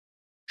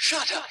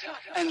Shut up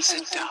and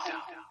sit down.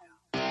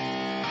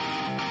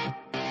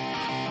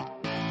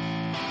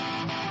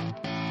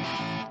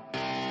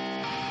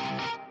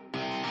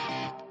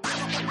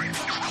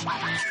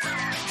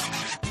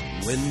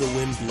 When the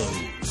Wind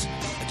Blows,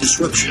 a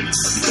disruption of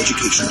the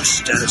educational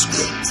status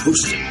quo,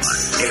 hosted by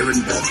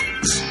Erin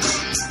Barnes.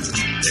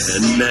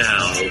 And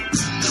now,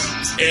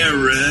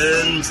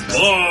 Erin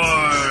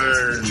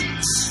Barnes.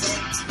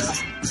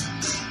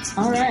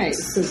 All right,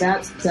 so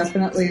that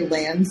definitely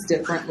lands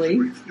differently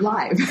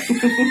live.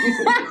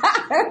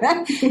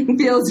 That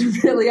feels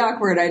really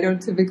awkward. I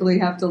don't typically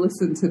have to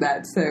listen to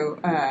that, so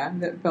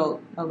that felt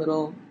a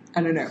little,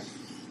 I don't know,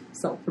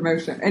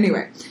 self-promotion.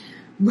 Anyway.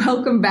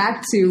 Welcome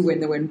back to When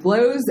the Wind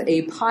Blows,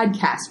 a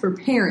podcast for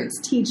parents,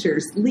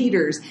 teachers,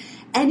 leaders,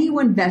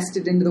 anyone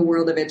vested into the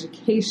world of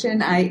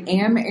education. I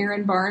am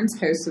Erin Barnes,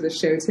 host of the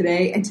show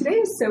today. And today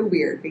is so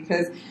weird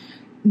because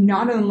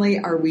not only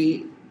are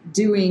we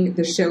doing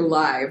the show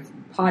live,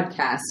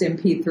 podcast,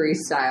 MP3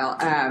 style,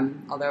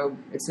 although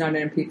it's not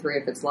an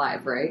MP3 if it's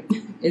live, right?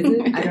 Is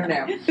it? I don't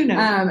know. Who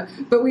knows?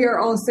 But we are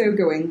also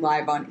going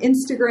live on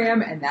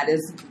Instagram, and that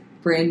is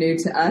brand new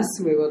to us.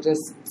 We will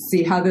just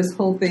see how this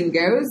whole thing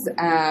goes.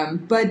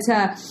 But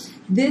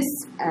this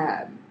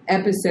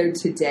episode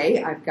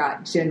today, I've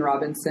got Jen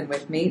Robinson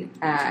with me.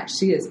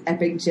 She is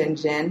Epic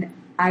Jen.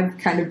 I've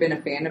kind of been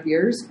a fan of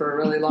yours for a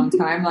really long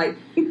time.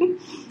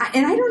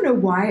 And I don't know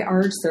why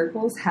our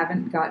circles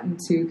haven't gotten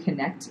to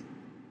connect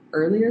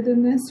earlier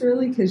than this,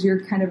 really, because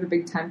you're kind of a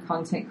big-time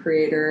content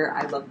creator.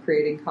 I love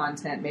creating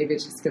content. Maybe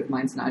it's just because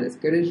mine's not as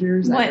good as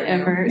yours.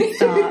 Whatever.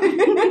 Stop.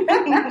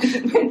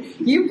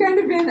 You've kind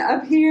of been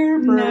up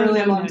here for a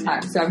really long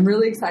time. So I'm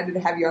really excited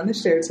to have you on the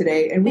show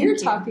today. And we are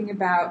talking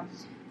about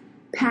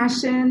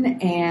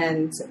passion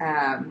and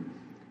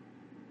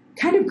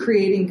kind of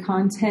creating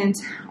content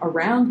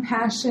around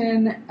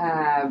passion,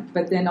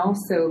 but then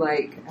also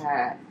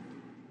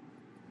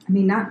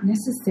not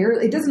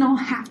necessarily, it doesn't all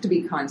have to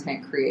be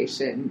content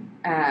creation.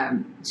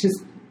 It's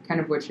just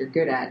kind of what you're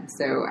good at.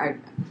 So I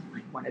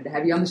wanted to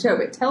have you on the show,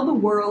 but tell the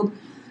world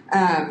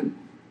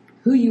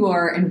who you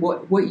are and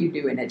what you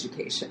do in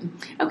education.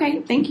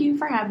 Okay, thank you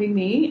for having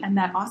me and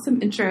that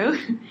awesome intro.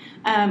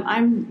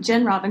 I'm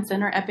Jen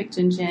Robinson, or Epic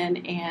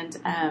Jen, and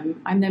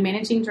I'm the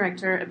Managing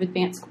Director of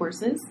Advanced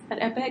Courses at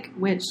Epic,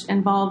 which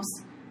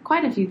involves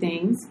quite a few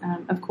things.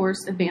 Of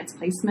course, advanced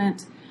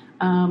placement,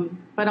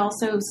 but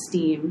also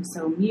STEAM,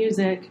 so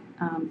music,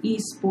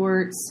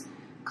 esports,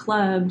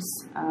 clubs,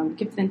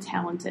 gifted and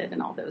talented,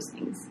 and all those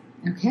things.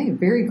 Okay,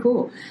 very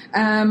cool.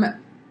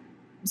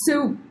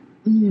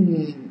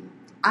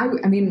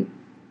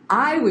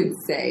 I would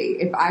say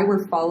if I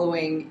were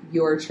following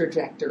your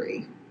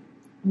trajectory,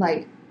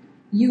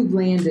 you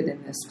landed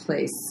in this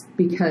place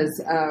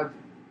because of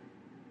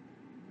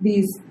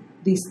these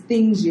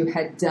things you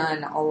had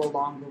done all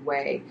along the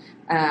way,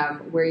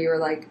 where you were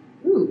like,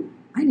 ooh,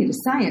 I need a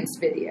science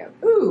video.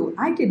 Ooh,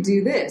 I could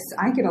do this.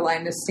 I could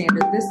align this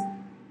standard this.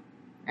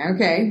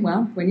 Okay,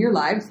 well, when you're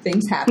live,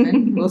 things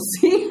happen. We'll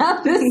see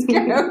how this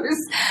goes.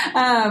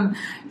 I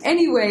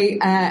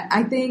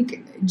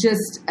think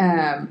just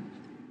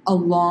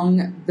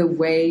along the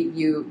way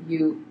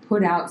you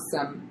put out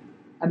some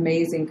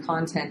amazing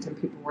content and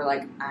people were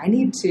like, I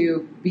need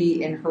to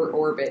be in her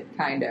orbit,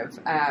 kind of.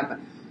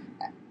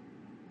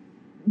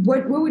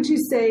 What would you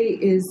say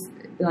is,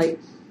 I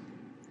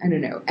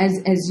don't know,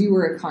 as you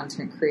were a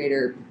content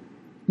creator,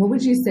 what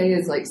would you say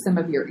is some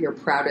of your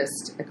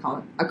proudest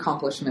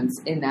accomplishments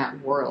in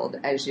that world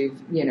as you've,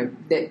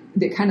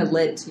 that kind of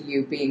led to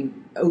you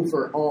being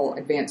over all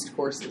advanced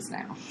courses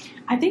now?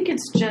 I think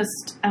it's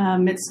just,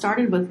 it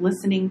started with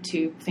listening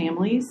to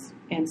families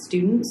and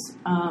students,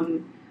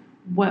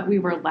 what we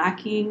were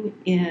lacking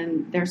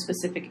in their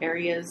specific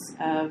areas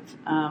of,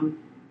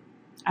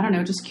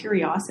 just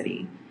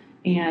curiosity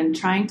and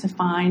trying to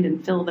find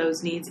and fill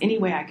those needs any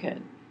way I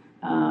could.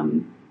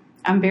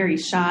 I'm very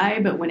shy,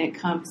 but when it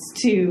comes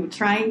to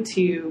trying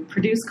to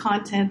produce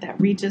content that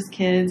reaches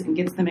kids and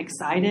gets them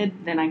excited,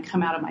 then I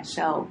come out of my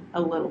shell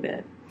a little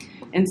bit.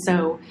 And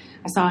so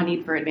I saw a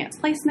need for advanced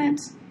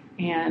placement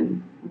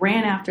and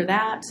ran after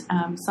that,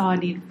 saw a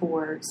need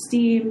for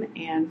STEAM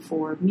and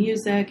for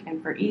music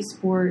and for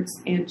esports.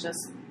 And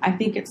I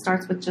think it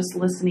starts with just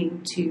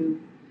listening to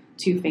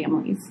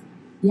families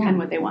and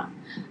what they want.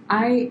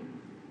 I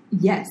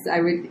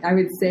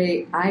would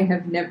say I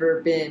have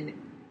never been,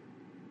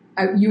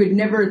 you would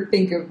never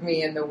think of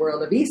me in the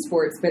world of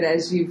esports, but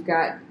as you've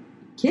got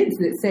kids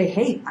that say,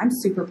 hey, I'm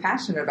super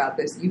passionate about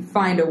this, you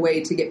find a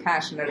way to get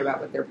passionate about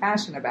what they're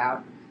passionate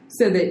about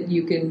so that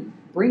you can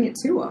bring it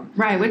to them.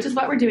 Right, which is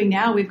what we're doing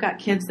now. We've got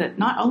kids that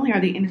not only are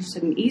they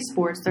interested in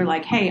esports, they're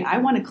like, hey, I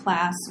want a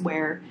class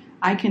where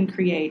I can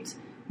create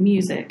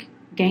music,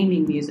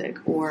 gaming music,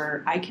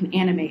 or I can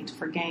animate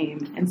for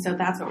game. And so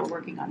that's what we're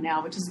working on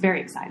now, which is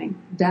very exciting.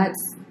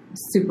 That's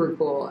super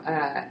cool.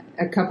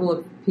 A couple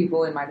of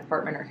people in my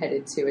department are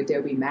headed to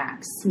Adobe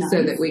Max Nice.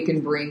 so that we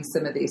can bring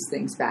some of these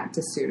things back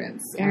to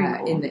students Very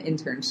cool. in the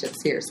internships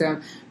here. So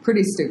I'm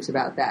pretty stoked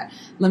about that.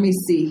 Let me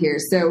see here.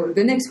 So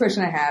the next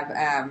question I have,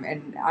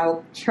 and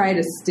I'll try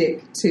to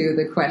stick to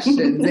the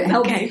questions. It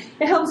helps, Okay.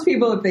 It helps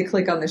people if they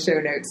click on the show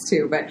notes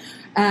too. But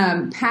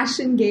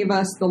passion gave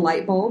us the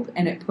light bulb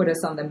and it put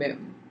us on the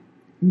moon.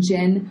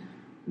 Jen,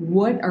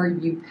 what are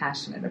you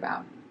passionate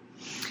about?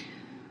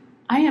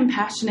 I am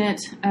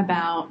passionate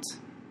about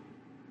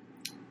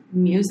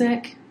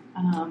music,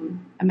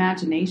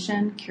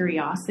 imagination,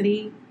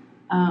 curiosity,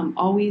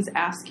 always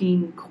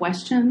asking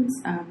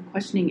questions,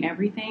 questioning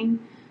everything.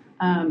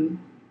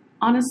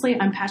 Honestly,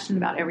 I'm passionate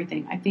about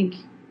everything. I think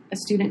a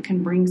student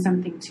can bring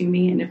something to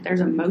me, and if there's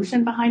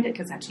emotion behind it,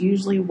 because that's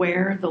usually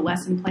where the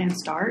lesson plan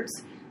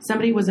starts,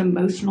 somebody was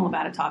emotional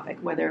about a topic,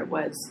 whether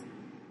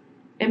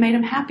it made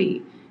them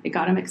happy, it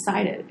got them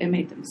excited, it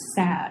made them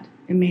sad,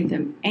 it made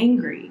them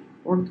angry,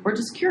 or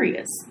just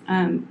curious,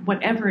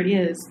 whatever it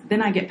is,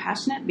 then I get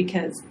passionate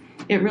because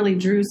it really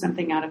drew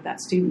something out of that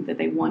student that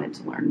they wanted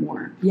to learn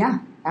more. Yeah,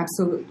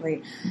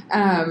 absolutely.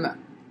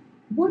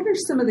 What are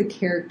some of the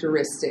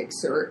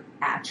characteristics or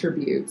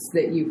attributes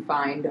that you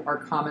find are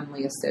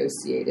commonly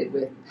associated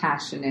with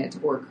passionate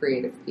or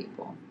creative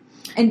people?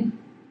 And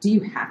do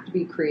you have to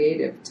be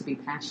creative to be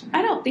passionate?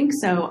 I don't think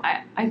so.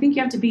 I think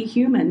you have to be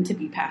human to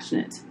be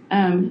passionate.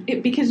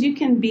 Because you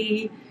can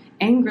be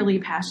angrily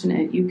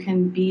passionate. You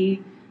can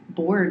be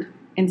bored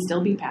and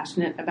still be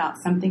passionate about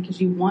something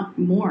because you want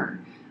more.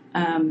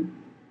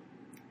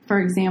 For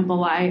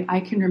example,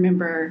 I can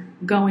remember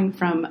going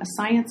from a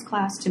science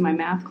class to my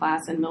math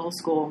class in middle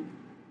school.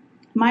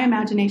 My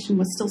imagination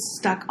was still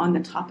stuck on the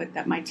topic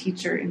that my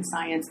teacher in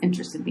science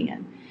interested me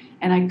in,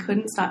 and I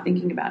couldn't stop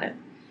thinking about it.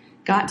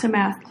 Got to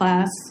math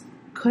class,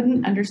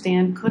 couldn't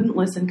understand, couldn't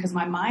listen because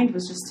my mind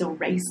was just still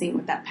racing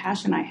with that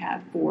passion I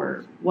had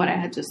for what I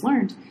had just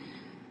learned.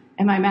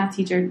 And my math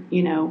teacher,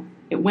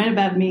 it went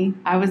above me.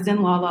 I was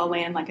in la la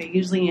land like I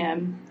usually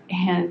am.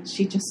 And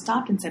she just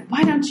stopped and said,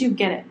 "Why don't you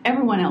get it?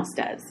 Everyone else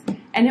does."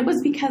 And it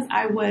was because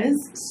I was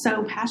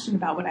so passionate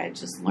about what I had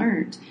just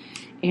learned.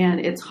 And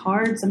it's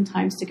hard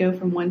sometimes to go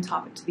from one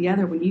topic to the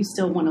other when you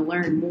still want to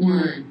learn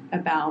more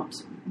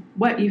about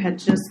what you had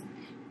just,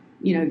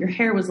 your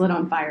hair was lit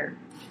on fire.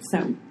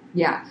 So,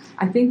 yeah,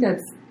 I think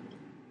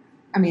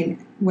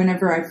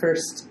whenever I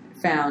first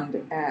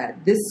found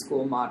this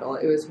school model,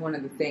 it was one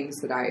of the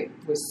things that I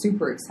was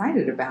super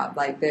excited about,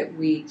 like that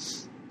we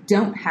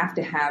don't have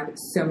to have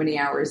so many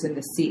hours in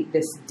the seat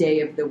this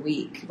day of the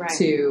week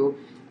to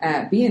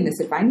be in this.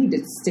 If I need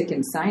to stick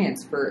in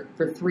science for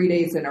 3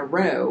 days in a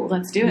row,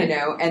 let's do it.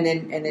 And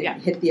then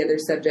hit the other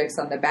subjects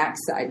on the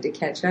backside to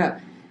catch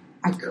up.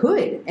 I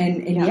could,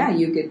 and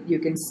you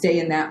can stay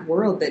in that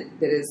world that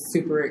is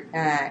super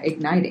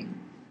igniting.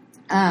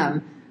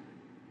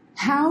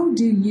 How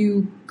do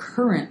you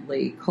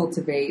currently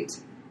cultivate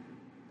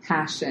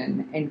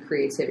passion and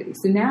creativity?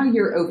 So now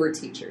you're over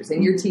teachers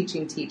and you're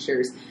teaching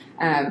teachers.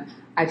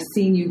 I've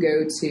seen you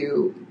go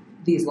to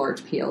these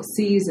large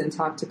PLCs and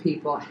talk to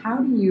people. How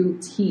do you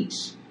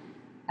teach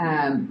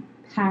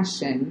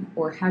passion,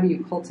 or how do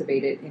you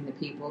cultivate it in the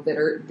people that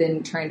are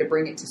then trying to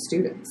bring it to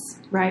students?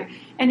 Right.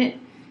 And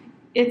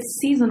it's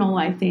seasonal,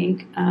 I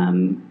think,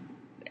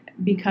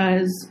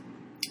 because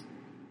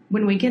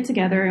when we get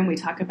together and we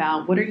talk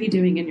about what are you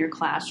doing in your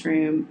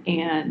classroom,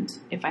 and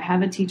if I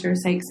have a teacher,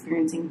 say,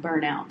 experiencing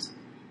burnout,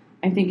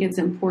 I think it's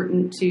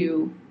important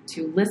to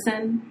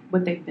listen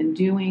what they've been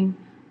doing,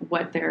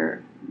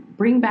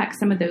 bring back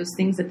some of those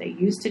things that they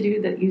used to do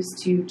that used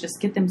to just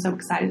get them so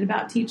excited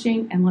about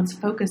teaching, and let's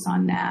focus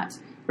on that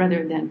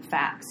rather than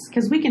facts.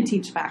 Because we can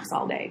teach facts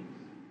all day.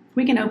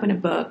 We can open a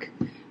book.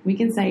 We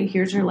can say,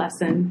 here's your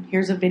lesson.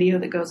 Here's a video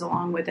that goes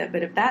along with it.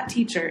 But if that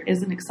teacher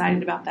isn't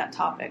excited about that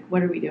topic,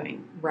 what are we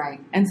doing?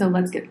 Right. And so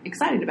let's get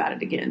excited about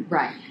it again.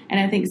 Right. And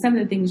I think some of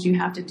the things you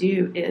have to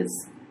do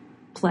is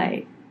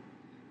play.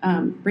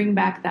 Bring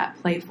back that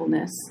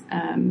playfulness.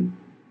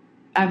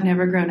 I've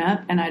never grown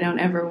up, and I don't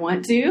ever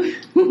want to.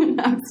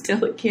 I'm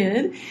still a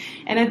kid.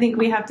 And I think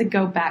we have to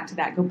go back to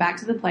that. Go back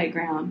to the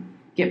playground.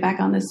 Get back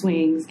on the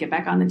swings. Get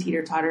back on the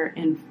teeter-totter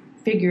and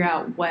figure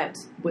out what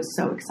was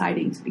so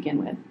exciting to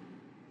begin with.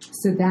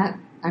 So that,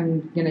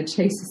 I'm going to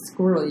chase a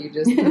squirrel you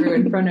just threw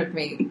in front of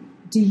me.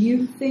 Do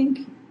you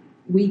think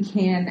we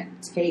can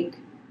take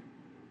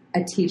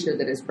a teacher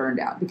that is burned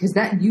out? Because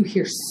that, you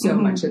hear so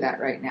much of that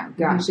right now.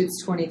 Gosh,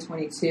 it's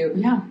 2022.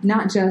 Yeah.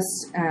 Not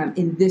just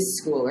in this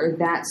school or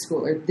that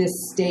school or this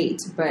state,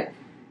 but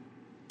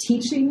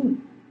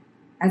teaching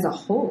as a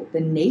whole,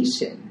 the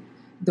nation,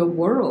 the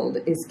world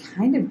is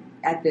kind of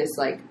at this,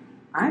 like,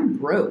 I'm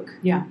broke.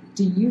 Yeah.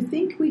 Do you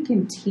think we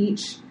can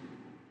teach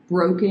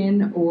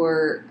broken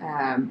or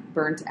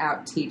burnt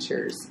out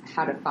teachers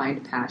how to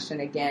find passion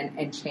again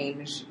and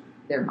change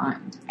their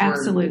mind?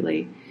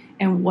 Absolutely.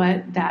 And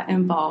what that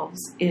involves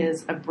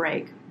is a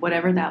break,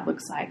 whatever that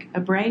looks like,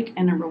 a break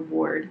and a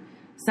reward.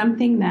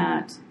 Something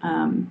that,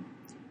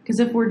 because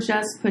if we're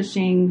just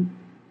pushing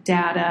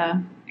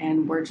data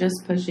and we're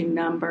just pushing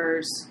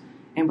numbers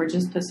and we're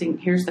just posting,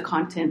 here's the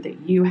content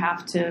that you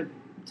have to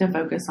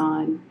focus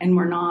on. And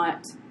we're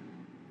not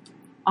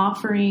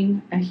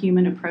offering a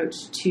human approach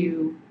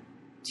to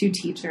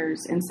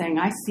teachers and saying,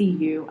 I see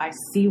you, I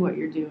see what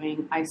you're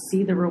doing, I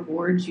see the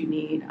rewards you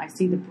need, I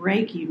see the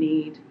break you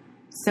need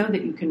so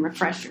that you can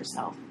refresh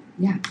yourself.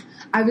 Yeah.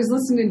 I was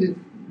listening to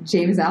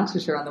James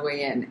Altucher on the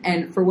way in,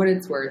 and for what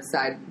it's worth,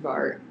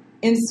 sidebar,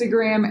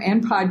 Instagram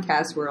and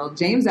podcast world,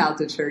 James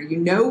Altucher,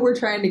 we're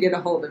trying to get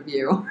a hold of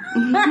you.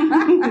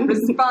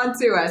 Respond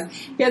to us.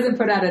 He hasn't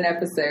put out an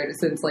episode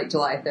since like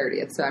July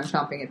 30th, so I'm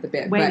chomping at the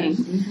bit. Waiting.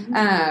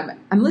 But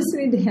I'm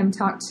listening to him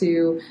talk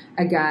to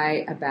a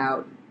guy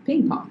about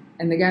ping pong,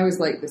 and the guy was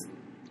like this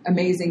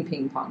amazing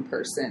ping pong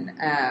person,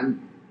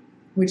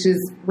 which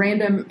is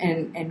random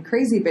and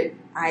crazy, but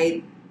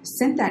I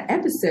sent that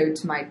episode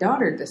to my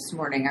daughter this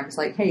morning. I was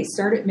like, hey,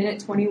 start at minute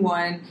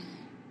 21,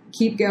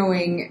 keep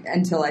going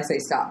until I say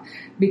stop,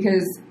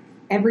 because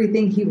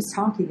everything he was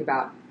talking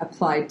about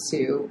applied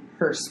to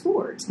her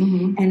sport.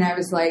 Mm-hmm. And I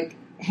was like,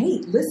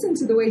 hey, listen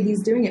to the way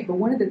he's doing it. But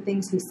one of the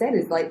things he said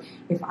is like,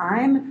 if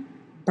I'm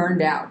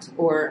burned out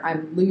or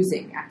I'm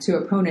losing to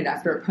opponent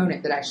after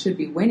opponent that I should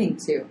be winning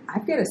to,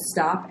 I've got to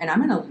stop and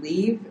I'm going to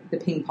leave the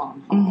ping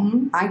pong hall.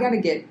 Mm-hmm. I got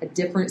to get a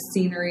different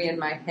scenery in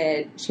my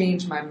head,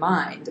 change my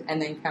mind, and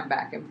then come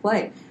back and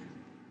play.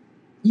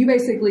 You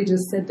basically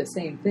just said the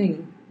same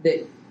thing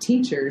that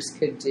teachers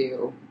could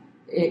do,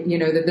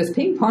 that this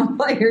ping pong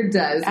player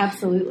does.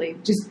 Absolutely.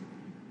 Just,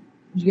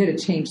 you got to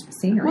change the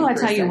scenery. Well, I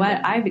tell you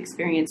what, I've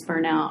experienced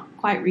burnout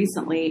quite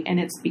recently, and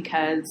it's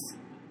because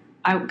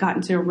I got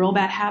into a real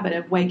bad habit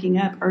of waking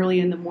up early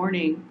in the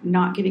morning,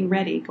 not getting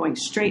ready, going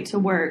straight to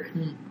work,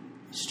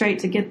 straight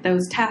to get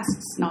those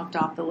tasks knocked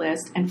off the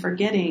list, and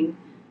forgetting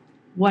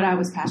what I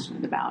was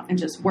passionate about, and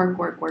just work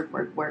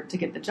to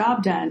get the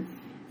job done.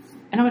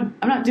 And I'm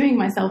not doing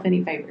myself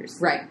any favors.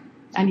 Right.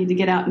 I need to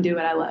get out and do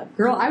what I love.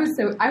 Girl, I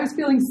was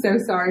feeling so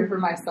sorry for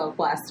myself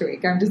last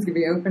week. I'm just going to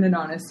be open and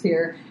honest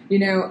here.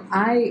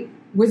 I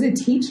was a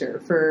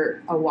teacher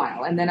for a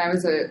while, and then I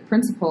was a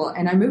principal,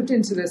 and I moved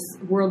into this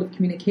world of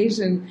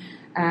communication,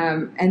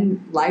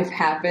 and life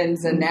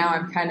happens, and now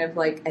I'm kind of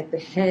like at the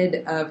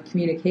head of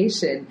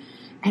communication,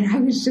 and I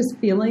was just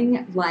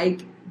feeling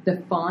like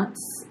the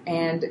fonts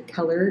and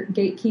color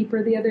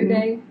gatekeeper the other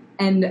day.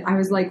 And I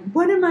was like,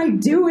 what am I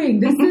doing?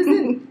 This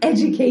isn't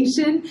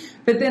education.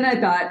 But then I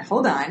thought,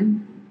 hold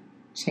on,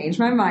 change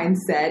my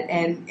mindset.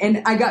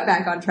 And I got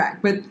back on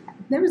track. But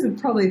there was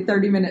probably a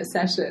 30-minute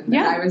session. Yeah.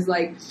 And I was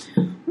like,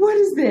 what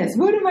is this?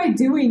 What am I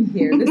doing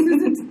here? This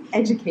isn't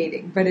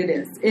educating, but it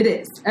is. It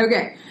is.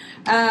 Okay.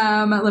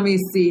 Let me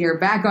see here.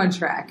 Back on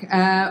track.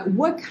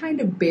 What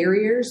kind of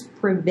barriers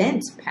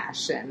prevent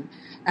passion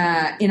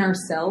in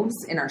ourselves,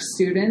 in our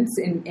students,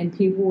 in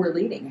people we're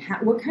leading?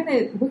 What kind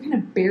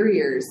of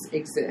barriers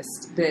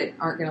exist that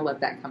aren't going to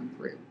let that come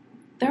through?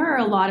 There are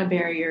a lot of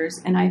barriers,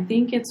 and I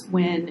think it's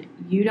when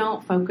you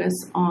don't focus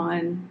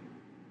on,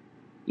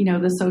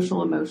 the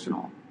social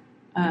emotional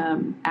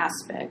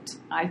aspect.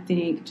 I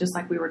think, just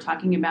like we were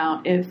talking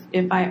about, if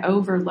I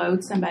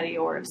overload somebody,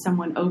 or if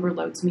someone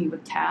overloads me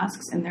with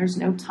tasks, and there's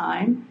no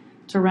time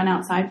to run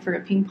outside for a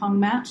ping pong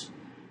match,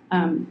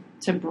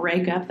 to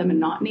break up the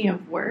monotony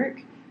of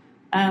work,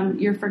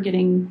 you're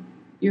forgetting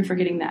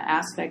that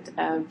aspect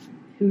of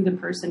who the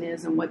person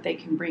is and what they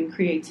can bring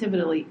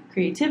creatively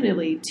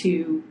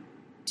to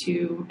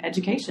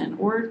education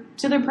or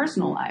to their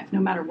personal life, no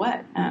matter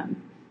what.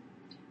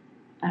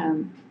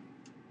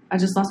 I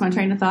just lost my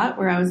train of thought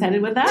where I was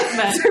headed with that,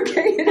 but it's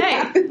okay. It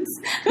happens.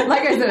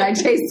 Like I said, I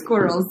chase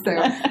squirrels, so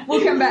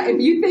we'll come back. If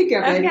you think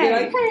of it, be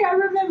like, hey, I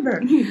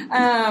remember.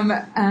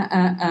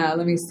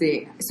 Let me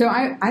see. So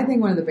I think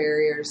one of the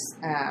barriers,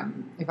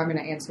 if I'm going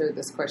to answer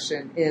this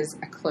question, is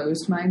a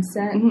closed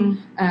mindset.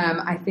 Mm-hmm.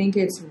 I think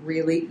it's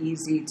really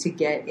easy to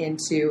get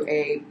into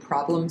a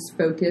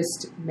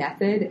problems-focused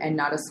method and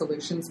not a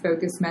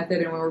solutions-focused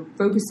method. And when we're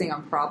focusing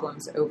on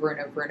problems over and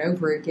over and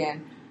over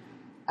again,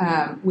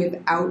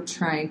 without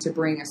trying to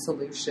bring a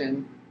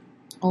solution.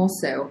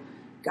 Also,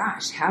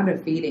 gosh, how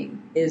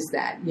defeating is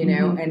that,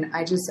 Mm-hmm.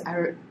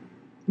 And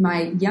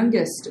my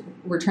youngest,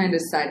 we're trying to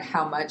decide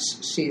how much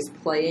she's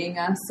playing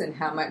us and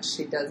how much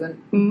she doesn't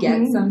mm-hmm.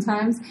 get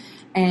sometimes.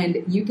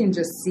 And you can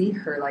just see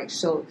her, like,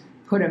 she'll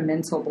put a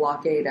mental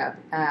blockade up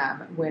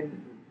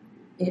when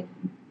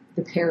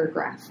the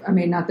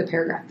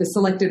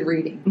selected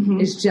reading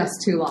mm-hmm. is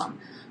just too long.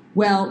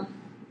 Well,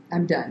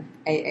 I'm done.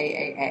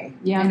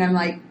 Yeah. And I'm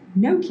like,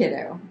 no,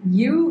 kiddo,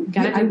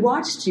 I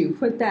watched you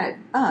put that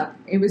up.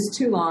 It was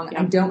too long. Yep.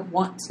 I don't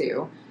want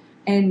to.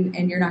 And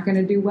you're not going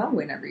to do well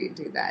whenever you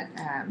do that.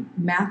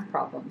 Math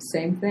problems,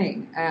 same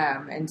thing.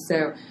 And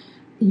so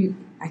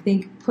I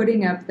think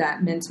putting up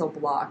that mental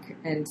block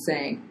and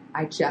saying,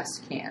 I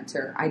just can't,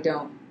 or I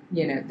don't,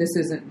 this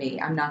isn't me.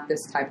 I'm not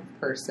this type of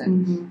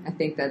person. Mm-hmm. I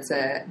think that's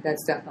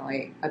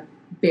definitely a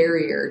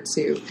barrier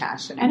to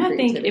passion. And I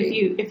think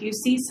if you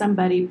see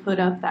somebody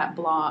put up that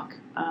block,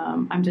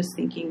 I'm just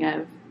thinking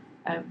of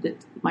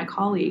my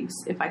colleagues.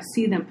 If I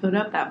see them put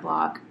up that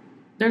block,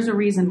 there's a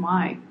reason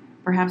why.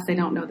 perhaps they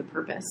don't know the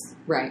purpose.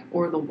 Right.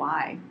 Or the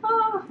why,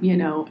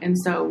 and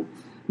so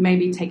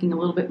maybe taking a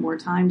little bit more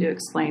time to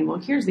explain, well,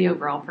 here's the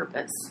overall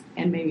purpose,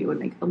 and maybe it would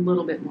make a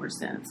little bit more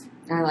sense.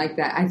 I like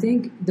that. I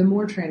think the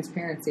more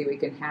transparency we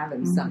can have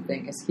in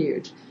something is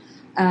huge.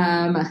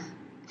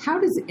 How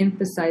does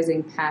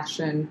emphasizing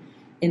passion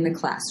in the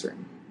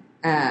classroom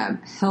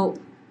help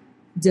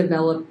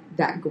develop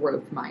that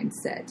growth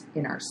mindset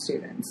in our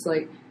students?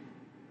 Like,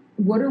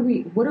 what are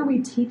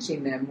we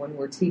teaching them when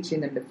we're teaching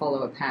them to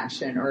follow a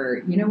passion?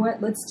 Or, you know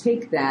what, let's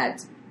take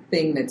that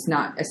thing that's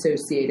not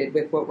associated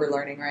with what we're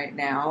learning right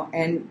now,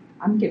 and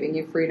I'm giving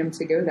you freedom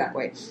to go that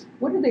way.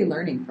 What are they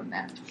learning from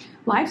that?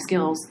 Life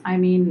skills. I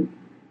mean,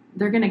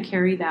 they're going to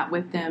carry that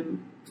with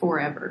them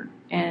forever,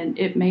 and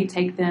it may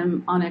take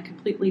them on a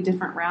completely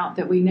different route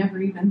that we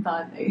never even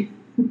thought they...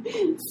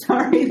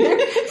 Sorry,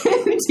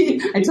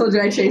 I told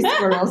you I chase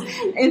squirrels.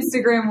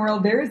 Instagram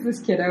world, there is this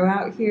kiddo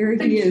out here.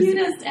 The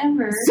cutest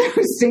ever.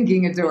 So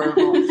stinking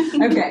adorable.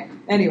 Okay,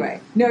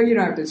 anyway. No, you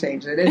don't have to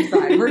change it. It's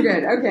fine. We're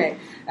good. Okay.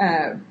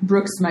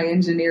 Brooks, my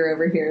engineer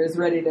over here, is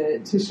ready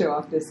to show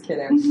off this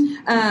kiddo.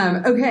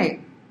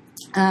 Okay.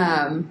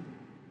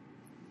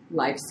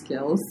 Life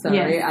skills.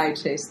 Sorry, yes. I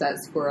chased that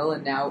squirrel,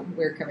 and now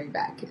we're coming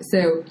back.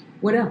 So,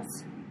 what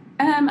else?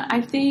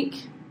 I think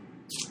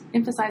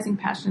emphasizing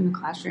passion in the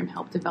classroom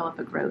helped develop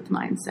a growth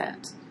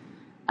mindset.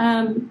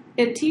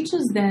 It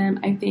teaches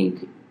them, I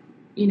think,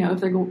 if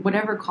they're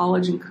whatever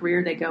college and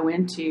career they go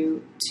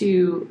into,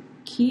 to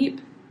keep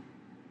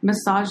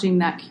massaging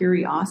that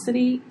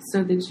curiosity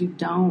so that you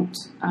don't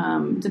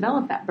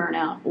develop that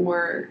burnout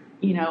or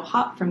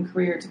hop from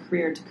career to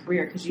career to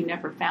career because you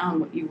never found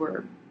what you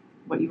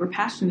were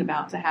passionate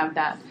about to have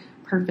that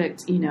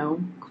perfect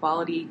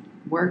quality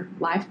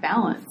work-life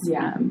balance.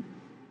 Yeah.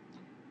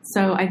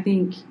 So I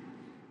think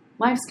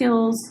life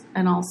skills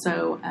and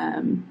also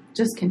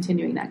just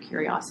continuing that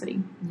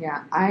curiosity.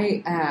 Yeah,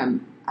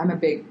 I'm a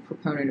big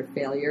proponent of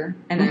failure.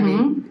 And I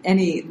mean,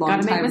 any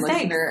long-time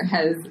listener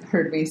has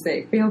heard me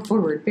say, fail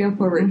forward, fail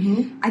forward.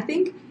 I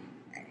think,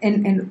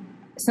 and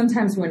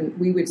sometimes when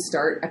we would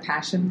start a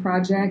passion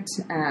project,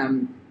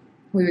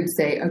 we would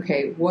say,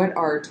 okay, what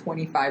are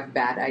 25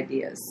 bad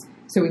ideas?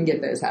 So we can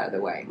get those out of the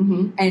way.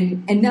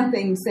 And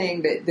nothing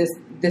saying that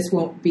this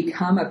won't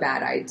become a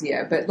bad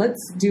idea, but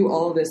let's do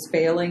all of this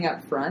failing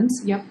up front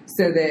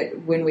so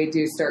that when we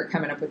do start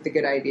coming up with the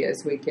good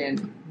ideas, we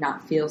can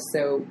not feel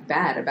so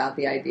bad about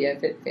the idea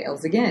if it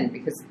fails again,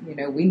 because,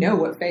 we know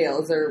what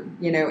fails or,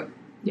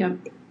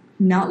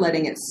 not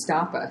letting it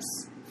stop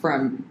us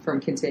from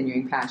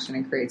continuing passion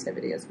and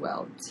creativity as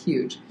well. It's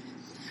huge.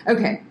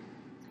 Okay.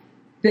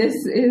 This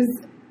is...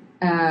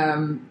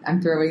 I'm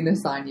throwing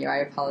this on you. I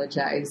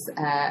apologize.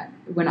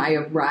 When I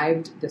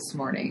arrived this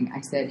morning,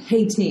 I said,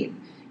 hey,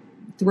 team,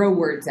 throw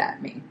words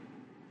at me.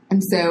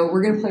 And so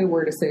we're going to play a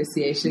word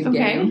association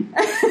game.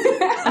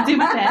 I'll do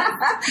my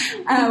best.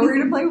 We're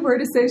going to play a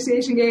word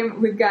association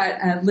game. We've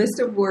got a list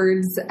of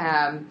words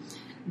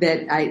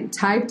that I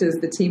typed as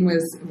the team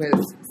was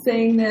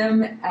saying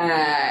them.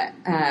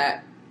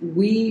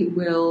 We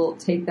will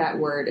take that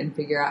word and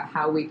figure out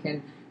how we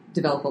can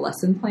develop a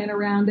lesson plan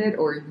around it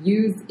or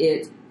use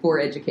it for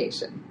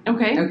education.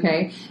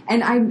 Okay.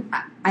 And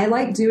I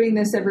like doing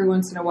this every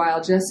once in a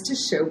while just to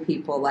show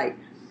people, like,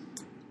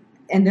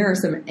 and there are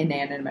some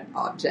inanimate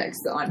objects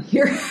on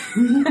here,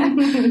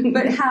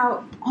 but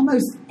how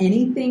almost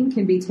anything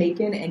can be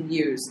taken and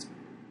used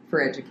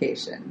for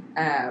education.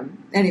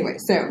 Anyway,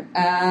 so,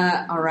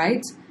 all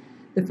right.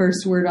 The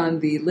first word on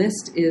the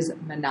list is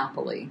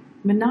monopoly.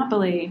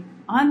 Monopoly.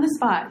 On the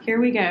spot. Here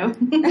we go.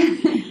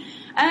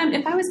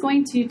 If I was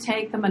going to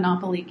take the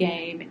Monopoly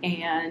game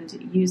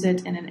and use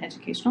it in an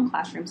educational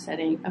classroom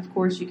setting, of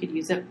course you could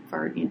use it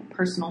for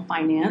personal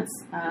finance,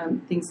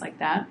 things like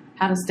that.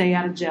 How to stay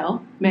out of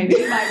jail, maybe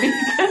it might be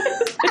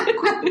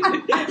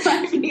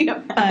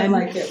I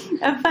like it.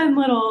 A fun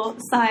little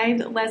side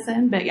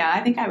lesson. But yeah,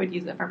 I think I would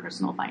use it for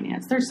personal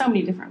finance. There's so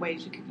many different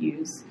ways you could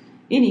use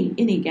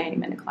any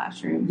game in a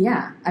classroom.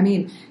 Yeah.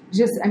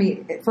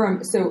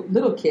 From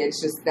little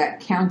kids, just that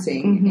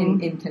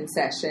counting in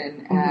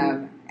concession.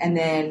 And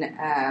then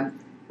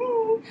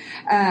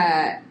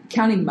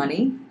counting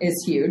money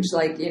is huge.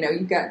 Like,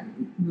 you've got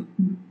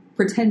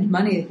pretend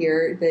money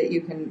here that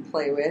you can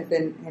play with.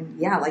 And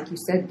yeah, like you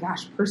said,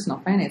 gosh, personal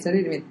finance. I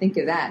didn't even think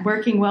of that.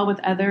 Working well with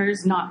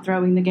others, not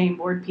throwing the game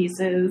board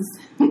pieces.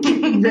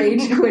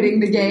 Rage quitting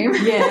the game.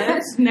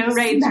 Yes, no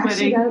rage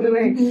quitting. It out of the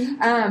way.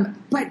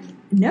 But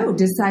no,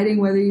 deciding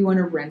whether you want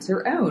to rent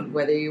or own,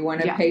 whether you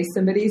want to pay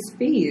somebody's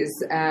fees.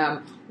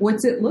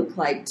 What's it look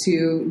like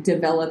to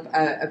develop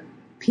a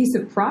piece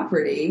of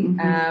property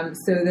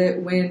so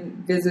that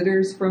when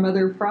visitors from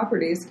other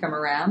properties come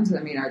around,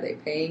 are they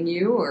paying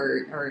you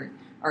or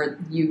are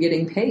you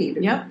getting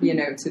paid? Are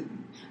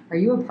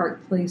you a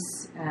Park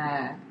Place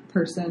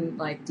person?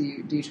 Like, do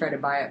you try to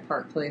buy at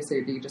Park Place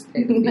or do you just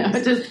pay the fees? No,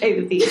 just pay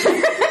the fees.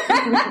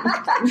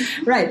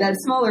 Right, that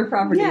smaller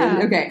property.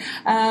 Yeah. Okay.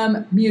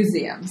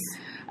 Museums.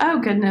 Oh,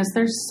 goodness.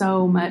 There's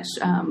so much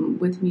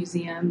with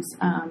museums.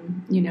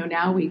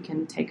 Now we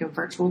can take a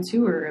virtual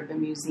tour of a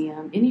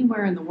museum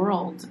anywhere in the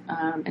world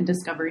and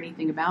discover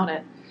anything about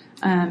it.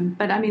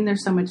 But, I mean,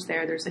 there's so much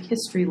there. There's a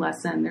history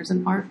lesson. There's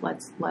an art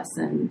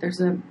lesson.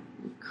 There's a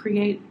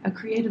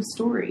creative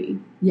story.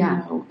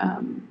 Yeah.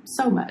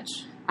 So much.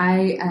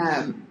 I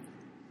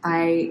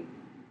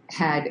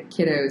had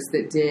kiddos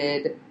that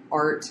did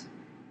art.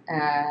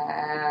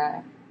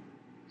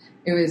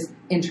 It was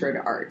intro to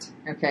art.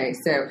 Okay.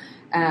 So,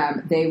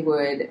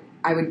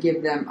 I would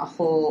give them a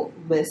whole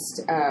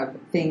list of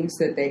things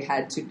that they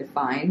had to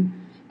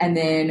define. And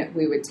then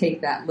we would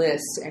take that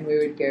list and we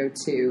would go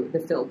to the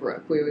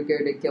Philbrook. We would go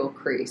to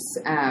Gilcrease.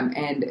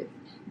 And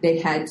they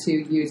had to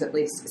use at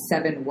least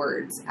 7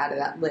 words out of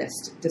that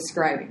list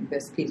describing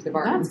this piece of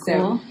art. That's and so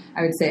cool.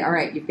 I would say, all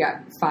right, you've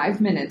got 5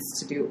 minutes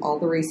to do all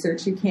the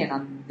research you can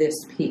on this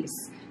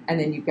piece. And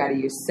then you've got to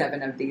use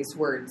 7 of these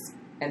words.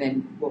 And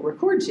then we'll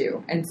record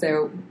you. And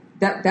so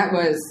that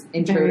was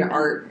intro Very to fun.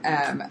 art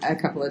a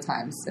couple of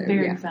times. So,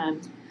 Very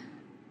fun.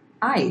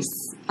 Ice.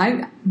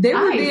 They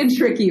were Ice. being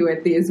tricky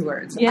with these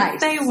words. Yes,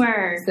 Ice. they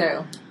were.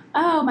 So,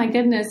 Oh, my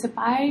goodness. If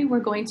I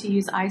were going to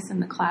use ice in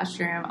the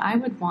classroom, I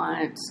would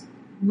want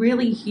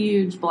really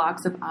huge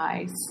blocks of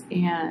ice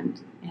and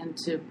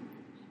to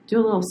do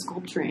a little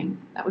sculpturing.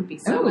 That would be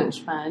so Ooh.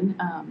 much fun.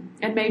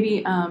 And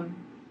maybe,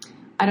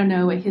 I don't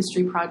know, a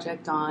history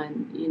project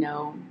on,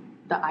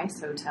 the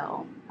Ice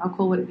Hotel. How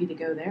cool would it be to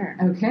go there?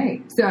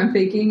 okay. So I'm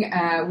thinking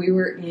we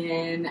were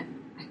in,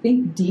 I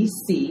think,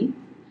 D.C.,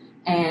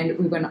 and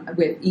we went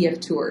with EF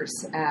Tours,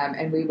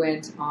 and we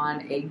went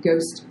on a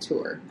ghost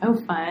tour. Oh,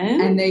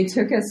 fun. And they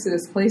took us to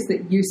this place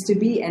that used to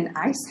be an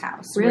ice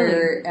house. Really?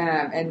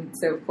 Where, and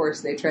so, of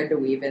course, they tried to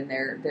weave in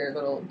their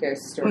little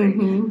ghost story.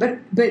 Mhm.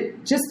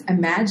 But just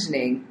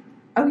imagining,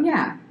 oh,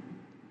 yeah,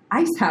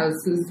 ice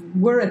houses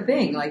were a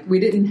thing. Like, we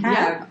didn't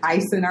have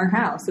ice in our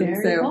house. And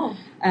Very so cool.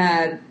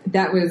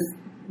 that was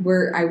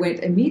where I went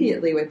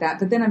immediately with that.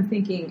 But then I'm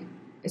thinking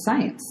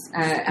science.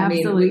 I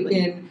mean, Absolutely. we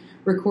can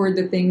record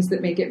the things that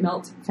make it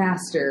melt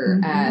faster,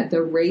 Mhm.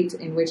 the rate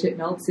in which it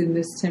melts in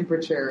this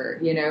temperature,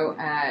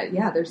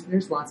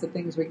 there's lots of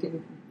things we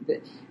can, the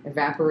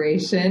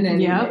evaporation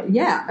and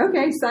Yep.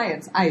 okay,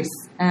 science, ice,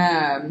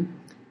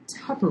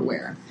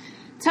 Tupperware.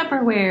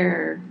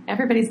 Tupperware.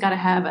 Everybody's got to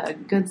have a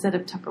good set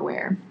of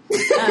Tupperware.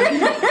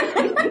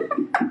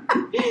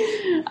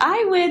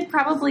 I would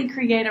probably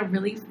create a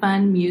really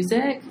fun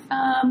music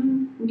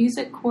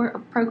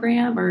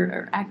program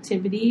or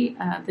activity.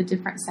 The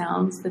different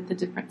sounds that the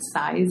different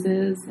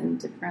sizes and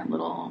different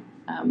little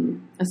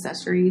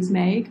accessories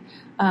make.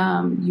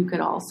 You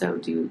could also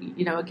do,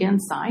 again,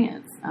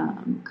 science,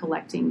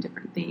 collecting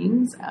different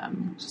things.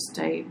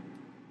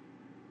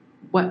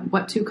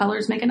 What 2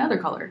 colors make another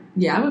color?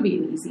 Yeah. That would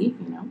be easy,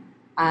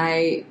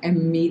 I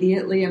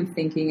immediately am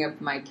thinking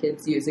of my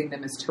kids using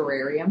them as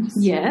terrariums.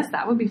 Yes,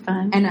 that would be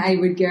fun. And I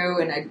would go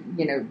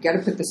and got to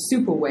put the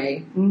soup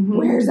away. Mhm.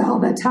 Where's all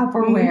the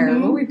Tupperware?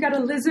 Mhm. Well, we've got a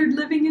lizard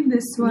living in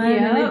this one,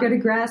 and Yep. we've got a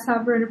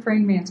grasshopper and a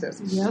praying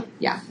mantis. Yep.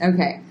 Yeah.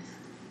 Okay.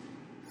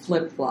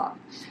 Flip flop.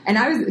 And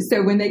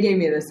so when they gave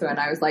me this one,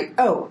 I was like,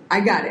 oh,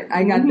 I got it.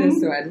 I got this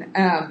one.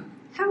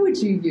 How would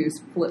you use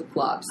flip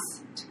flops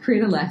to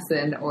create a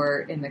lesson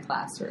or in the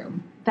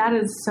classroom? That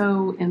is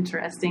so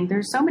interesting.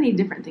 There's so many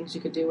different things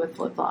you could do with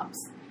flip-flops.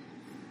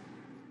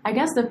 I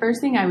guess the first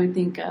thing I would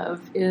think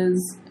of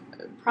is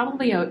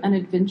probably an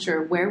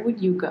adventure. Where would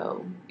you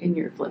go in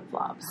your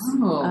flip-flops?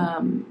 Oh.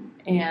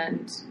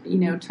 And,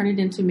 turn it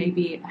into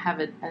maybe have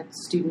a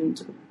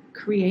student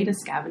create a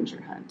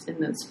scavenger hunt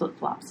in those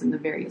flip-flops in the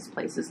various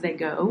places they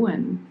go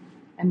and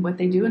what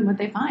they do and what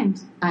they find.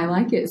 I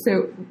like it.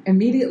 So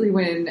immediately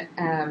when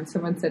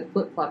someone said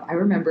flip-flop, I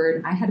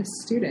remembered I had a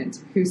student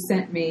who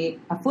sent me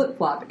a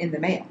flip-flop in the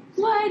mail.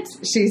 What?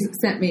 She's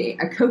sent me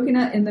a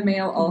coconut in the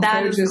mail also,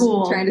 That is just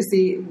cool. trying to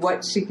see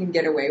what she can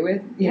get away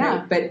with. You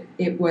know, but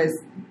it was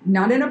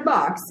not in a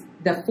box.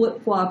 The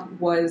flip-flop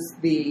was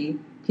the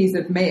piece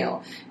of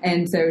mail.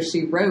 And so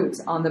she wrote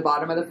on the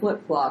bottom of the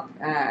flip-flop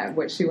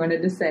what she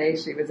wanted to say.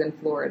 She was in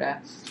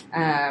Florida.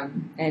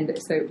 And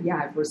so,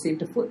 I've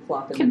received a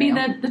flip-flop in Could the be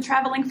mail. the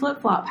traveling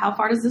flip-flop. How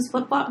far does this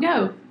flip-flop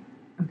go?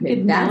 Okay,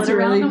 Could mail that's it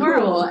around really the cool.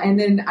 world. And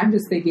then I'm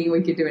just thinking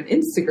we could do an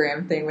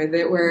Instagram thing with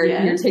it where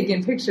Yes. you're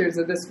taking pictures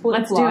of this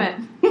flip-flop.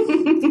 Let's do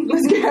it.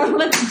 Let's go.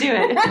 Let's do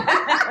it.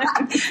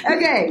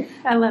 Okay.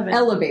 I love it.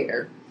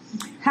 Elevator.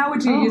 How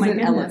would you use my an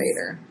goodness.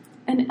 elevator?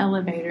 An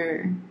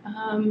elevator.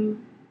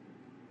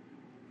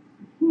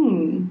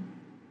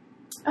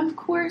 Of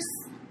course,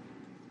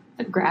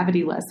 a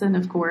gravity lesson,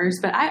 of course,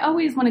 but I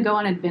always want to go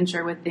on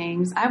adventure with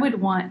things. I would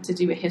want to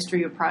do a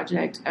history of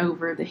project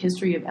over the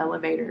history of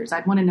elevators.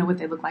 I'd want to know what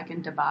they look like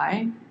in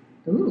Dubai.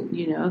 Ooh.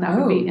 That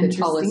would be the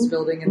interesting. tallest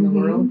building in the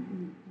world.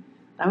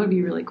 That would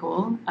be really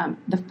cool.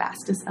 The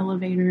fastest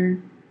elevator.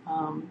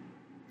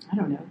 I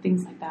don't know,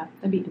 things like that.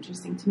 That'd be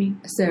interesting to me.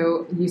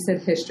 So you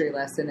said history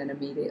lesson, and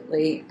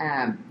immediately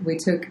we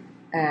took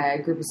a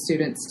group of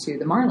students to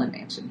the Marlin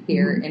Mansion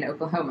here in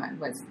Oklahoma. It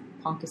was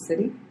Ponca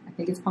City. I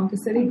think it's Ponca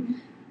City.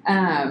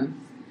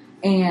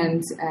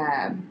 And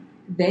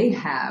they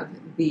have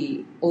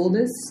the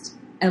oldest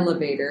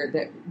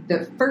elevator,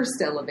 the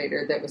first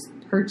elevator that was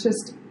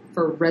purchased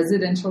for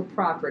residential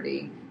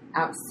property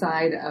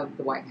outside of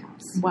the White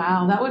House.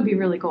 Wow, that would be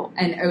really cool.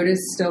 And Otis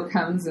still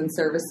comes and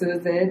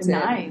services it.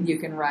 Nice. And you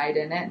can ride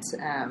in it.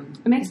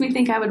 It makes me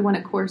think I would want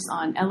a course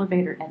on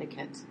elevator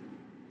etiquette.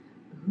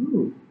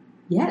 Ooh,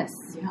 yes.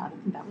 Yeah, I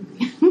think that would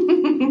be.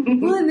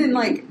 Well, and then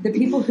like the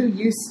people who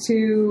used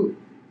to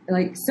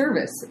like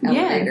service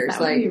elevators, that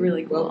would like be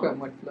really cool. welcome,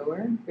 what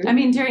floor? Ooh. I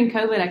mean, during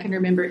COVID, I can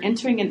remember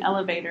entering an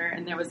elevator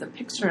and there was a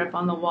picture up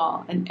on the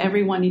wall and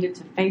everyone needed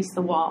to face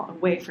the wall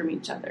away from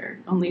each other.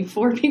 Only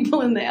 4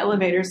 people in the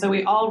elevator, so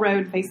we all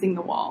rode facing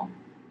the wall.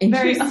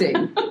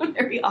 Interesting. Very,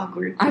 very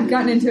awkward. I've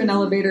gotten into an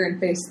elevator and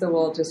faced the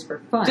wall just for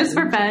fun. Just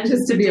for fun.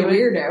 Just to be a do it.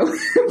 weirdo.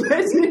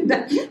 But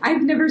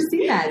I've never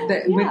seen that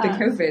with the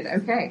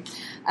COVID. Okay.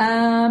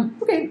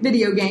 Okay,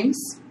 video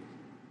games.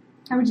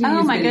 How would you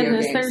use my video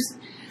goodness, games?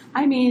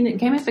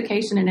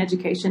 Gamification in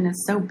education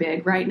is so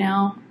big right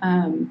now.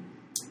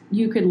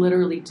 You could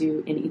literally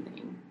do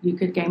anything. You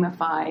could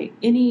gamify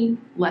any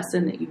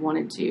lesson that you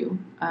wanted to.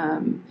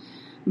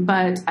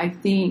 But I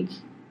think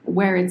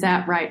where it's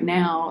at right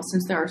now,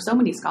 since there are so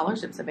many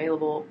scholarships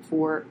available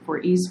for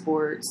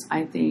esports,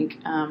 I think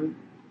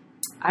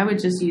I would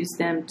just use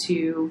them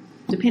to,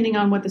 depending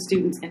on what the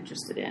student's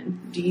interested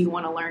in. Do you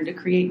want to learn to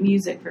create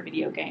music for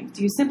video games?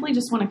 Do you simply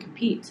just want to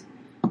compete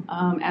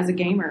as a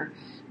gamer?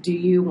 Do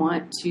you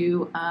want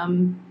to, I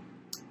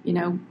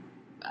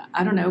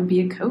don't know,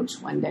 be a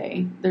coach one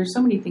day? There's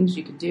so many things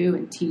you could do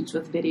and teach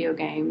with video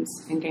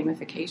games and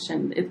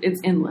gamification. It's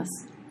endless,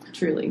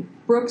 truly.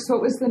 Brooks,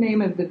 what was the name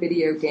of the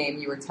video game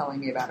you were telling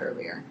me about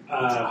earlier?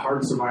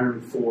 Hearts of Iron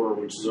 4,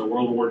 which is a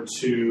World War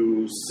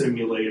II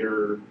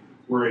simulator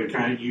where it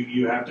kind of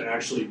you have to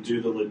actually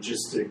do the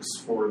logistics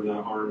for the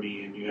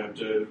army, and you have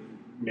to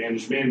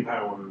manage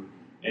manpower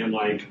and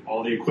like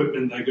all the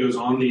equipment that goes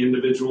on the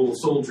individual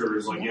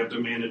soldiers. Like you have to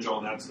manage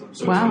all that stuff.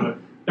 So It's not a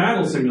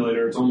battle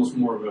simulator; it's almost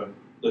more of a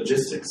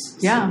logistics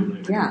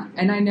simulator. Yeah,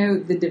 and I know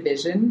The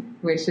Division,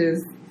 which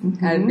is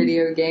a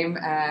video game.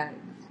 I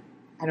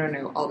don't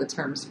know all the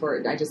terms for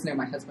it. I just know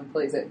my husband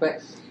plays it,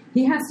 but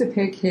he has to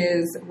pick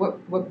his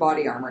what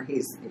body armor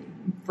he's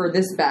for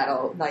this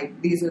battle. Like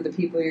these are the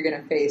people you're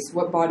going to face.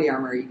 What body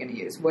armor are you going to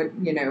use? What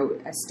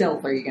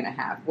stealth are you going to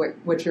have?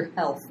 What's your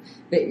health?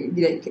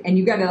 And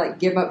you got to like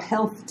give up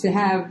health to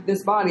have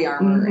this body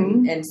armor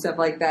and stuff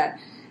like that.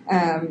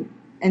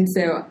 And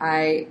so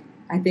I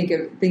think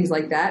of things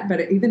like that.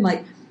 But even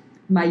like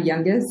my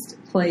youngest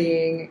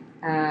playing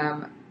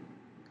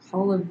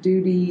Call of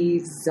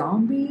Duty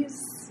Zombies.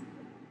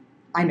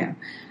 I know.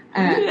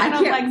 I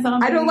don't like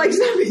zombies. I don't like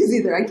zombies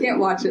either. I can't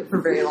watch it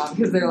for very long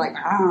because they're like,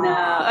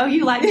 No. Oh,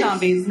 you like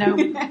zombies? No.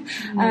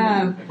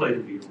 I played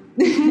it before.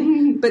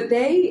 But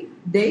they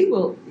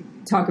will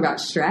talk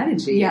about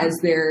strategy as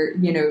they're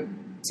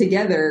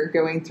together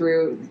going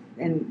through,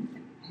 and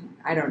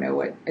I don't know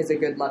what is a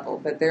good level,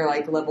 but they're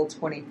like level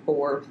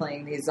 24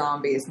 playing these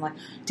zombies. I'm like,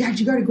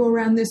 Dad, you got to go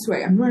around this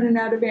way. I'm running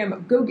out of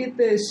ammo. Go get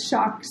this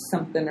shock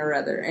something or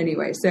other.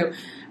 Anyway, so.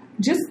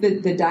 Just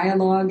the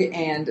dialogue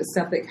and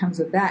stuff that comes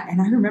with that. And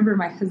I remember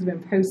my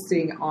husband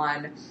posting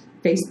on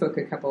Facebook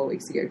a couple of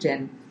weeks ago,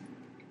 Jen.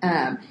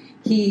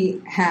 He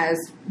has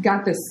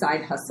got this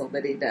side hustle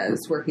that he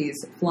does where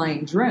he's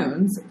flying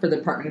drones for the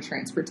Department of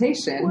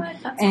Transportation. What?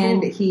 That's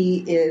and cool.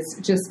 He is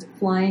just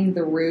flying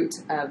the route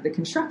of the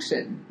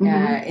construction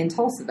in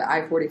Tulsa, the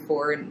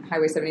I-44 and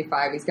Highway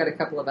 75. He's got a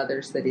couple of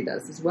others that he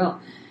does as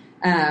well.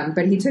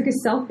 But he took a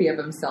selfie of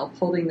himself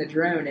holding the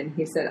drone, and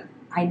he said,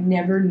 I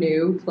never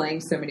knew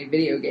playing so many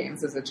video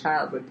games as a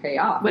child would pay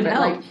off. Would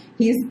help. Like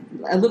he's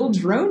a little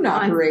drone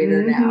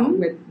operator now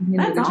with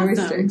That's the awesome.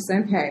 joysticks.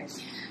 Okay.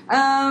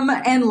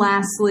 And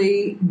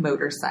lastly,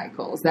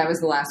 motorcycles. That was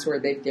the last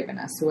word they've given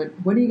us. So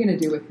what are you going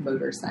to do with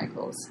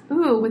motorcycles?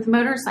 Ooh, with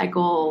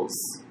motorcycles,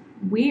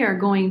 we are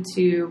going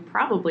to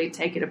probably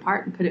take it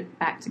apart and put it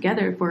back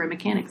together for a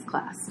mechanics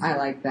class. I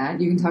like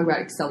that. You can talk about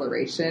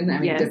acceleration. I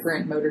mean, Yes.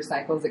 different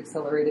motorcycles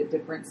accelerate at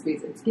different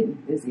speeds. It's getting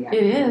busy out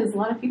It here. is. A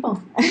lot of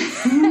people.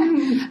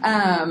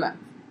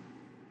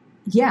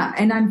 Yeah,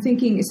 and I'm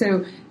thinking,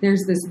 so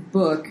there's this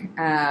book,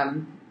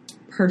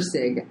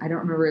 Persig. I don't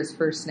remember his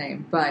first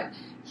name, but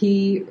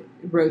he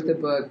wrote the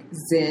book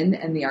Zen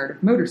and the Art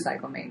of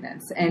Motorcycle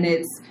Maintenance. And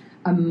it's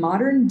a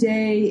modern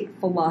day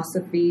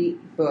philosophy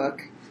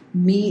book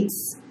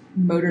meets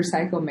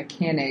motorcycle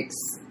mechanics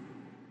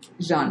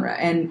genre.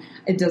 And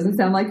it doesn't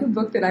sound like a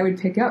book that I would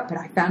pick up, but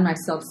I found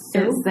myself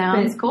so... It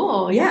sounds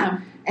cool.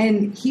 Yeah.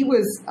 And he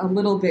was a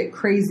little bit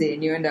crazy,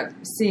 and you end up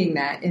seeing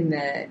that in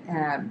the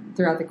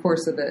throughout the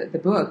course of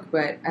the book.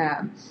 But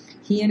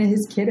he and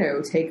his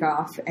kiddo take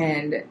off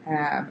and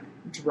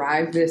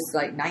drive this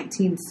like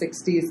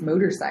 1960s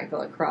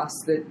motorcycle across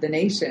the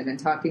nation, and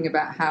talking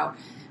about how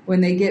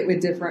when they get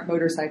with different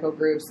motorcycle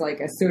groups, like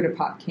a soda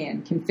pop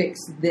can fix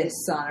this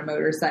on a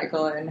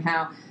motorcycle, and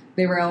how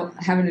they were all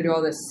having to do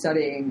all this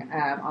studying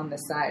on the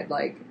side.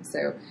 Like,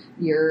 so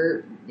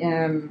you're...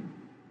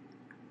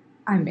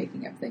 I'm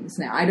making up things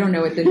now. I don't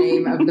know what the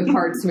name of the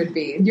parts would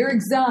be. Your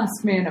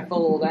exhaust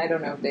manifold. I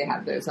don't know if they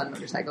have those on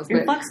motorcycles.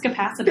 Your flux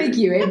capacitor. Thank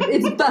you.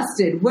 It's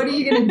busted. What are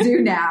you going to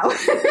do now?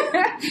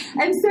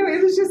 And so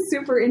it was just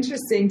super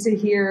interesting to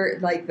hear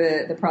like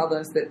the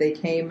problems that they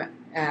came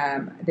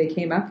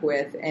up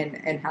with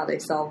and how they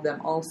solved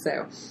them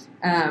also.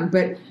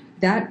 But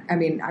that, I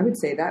mean, I would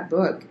say that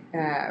book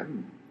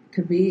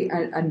could be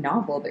a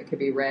novel that could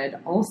be read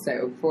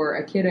also for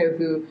a kiddo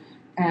who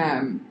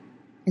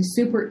is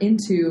super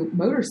into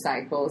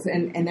motorcycles.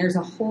 And there's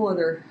a whole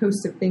other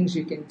host of things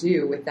you can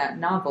do with that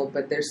novel,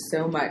 but there's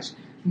so much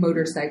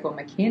motorcycle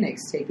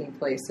mechanics taking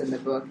place in the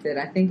book that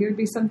I think it would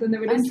be something that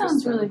would interest them. That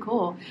sounds really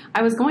cool.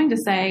 I was going to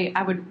say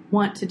I would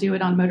want to do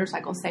it on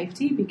motorcycle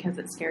safety because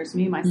it scares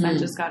me. My son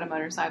just got a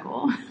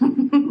motorcycle.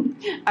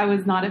 I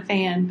was not a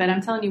fan, but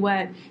I'm telling you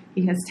what,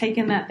 he has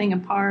taken that thing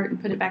apart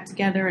and put it back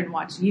together and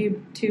watched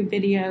YouTube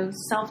videos,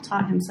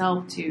 self-taught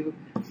himself to,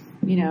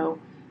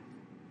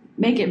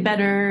 make it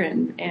better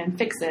and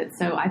fix it.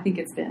 So I think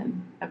it's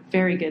been a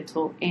very good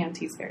tool, and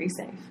he's very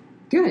safe.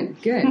 Good.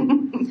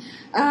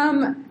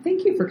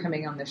 Thank you for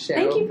coming on the show.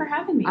 Thank you for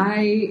having me.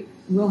 I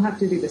will have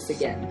to do this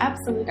again.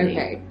 Absolutely.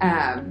 Okay.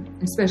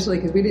 Especially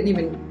because we didn't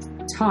even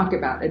talk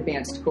about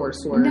advanced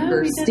coursework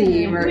or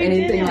STEAM or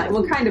anything like.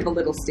 Well, kind of a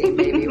little STEAM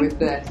maybe with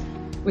the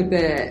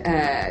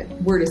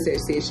word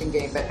association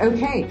game. But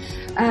okay,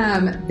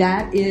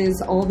 that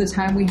is all the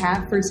time we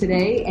have for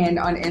today. And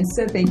on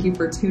Insta, thank you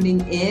for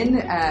tuning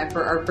in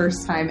for our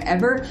first time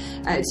ever.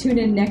 Tune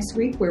in next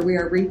week where we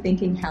are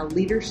rethinking how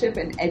leadership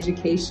and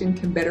education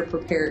can better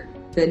prepare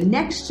the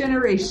next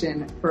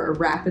generation for a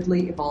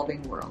rapidly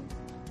evolving world.